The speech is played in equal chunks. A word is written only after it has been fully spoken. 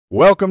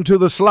Welcome to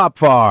the Slop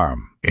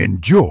Farm.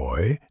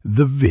 Enjoy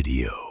the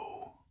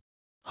video.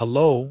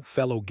 Hello,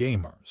 fellow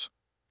gamers.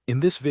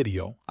 In this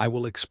video, I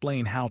will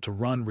explain how to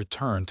run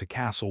Return to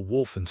Castle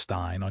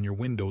Wolfenstein on your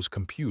Windows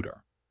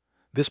computer.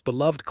 This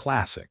beloved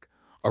classic,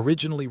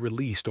 originally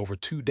released over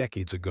 2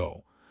 decades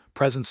ago,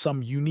 presents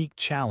some unique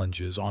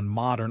challenges on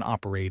modern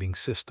operating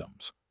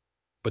systems.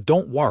 But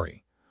don't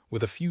worry,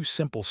 with a few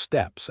simple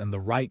steps and the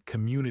right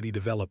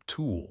community-developed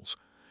tools,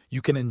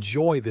 you can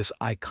enjoy this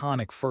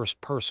iconic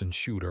first-person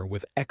shooter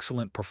with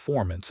excellent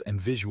performance and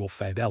visual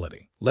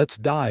fidelity. Let's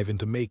dive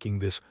into making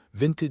this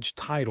vintage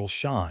title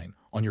shine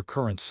on your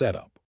current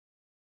setup.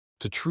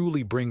 To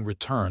truly bring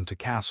Return to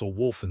Castle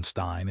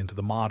Wolfenstein into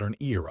the modern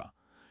era,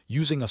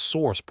 using a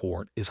source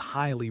port is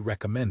highly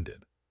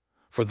recommended.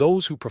 For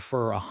those who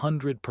prefer a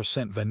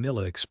 100%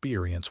 vanilla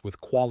experience with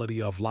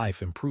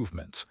quality-of-life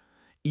improvements,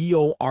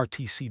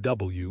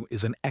 RTCW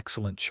is an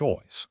excellent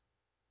choice.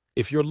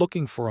 If you're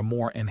looking for a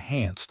more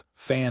enhanced,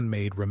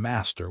 fan-made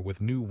remaster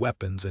with new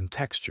weapons and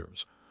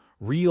textures,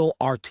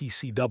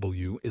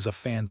 RTCW is a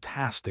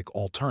fantastic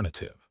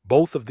alternative.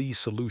 Both of these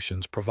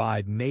solutions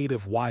provide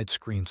native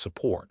widescreen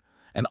support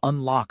and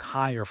unlock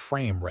higher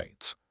frame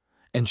rates,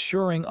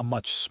 ensuring a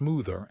much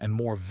smoother and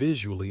more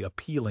visually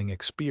appealing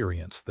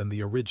experience than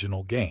the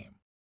original game.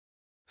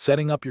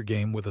 Setting up your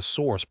game with a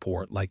source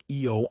port like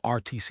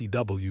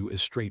RTCW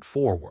is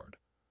straightforward.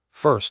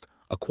 First,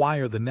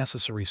 acquire the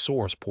necessary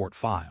source port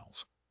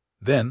files.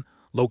 Then,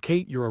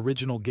 locate your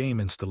original game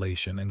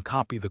installation and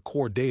copy the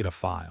core data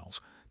files,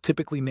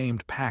 typically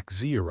named Pack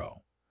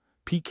 0,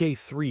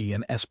 PK3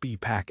 and SB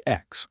Pack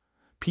X,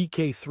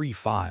 PK3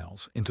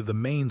 files, into the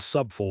main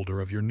subfolder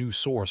of your new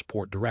source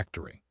port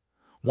directory.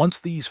 Once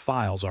these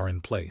files are in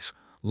place,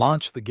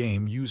 launch the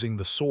game using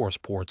the source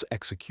port's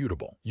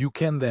executable. You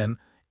can then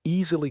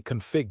easily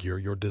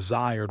configure your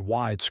desired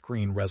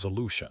widescreen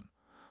resolution,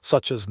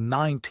 such as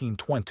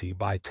 1920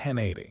 by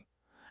 1080,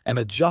 and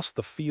adjust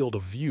the field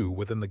of view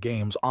within the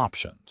game's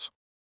options.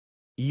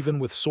 Even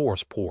with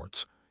source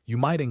ports, you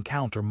might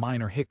encounter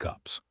minor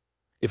hiccups.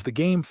 If the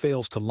game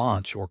fails to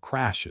launch or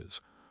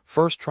crashes,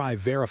 first try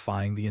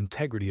verifying the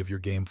integrity of your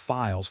game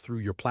files through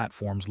your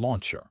platform's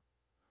launcher.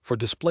 For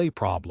display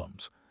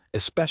problems,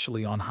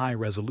 especially on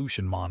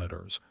high-resolution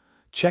monitors,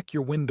 check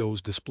your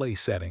Windows display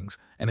settings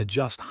and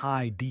adjust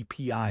high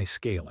DPI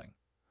scaling.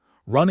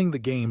 Running the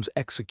game's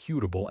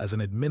executable as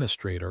an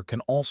administrator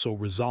can also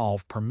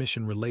resolve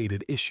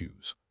permission-related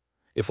issues.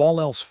 If all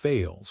else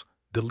fails,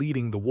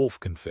 deleting the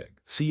wolfconfig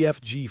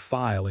CFG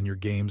file in your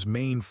game's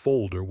main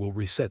folder will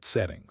reset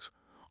settings,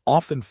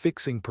 often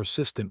fixing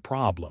persistent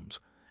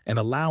problems and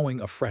allowing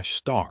a fresh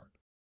start.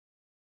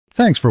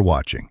 Thanks for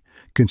watching.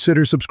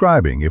 Consider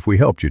subscribing if we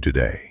helped you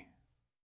today.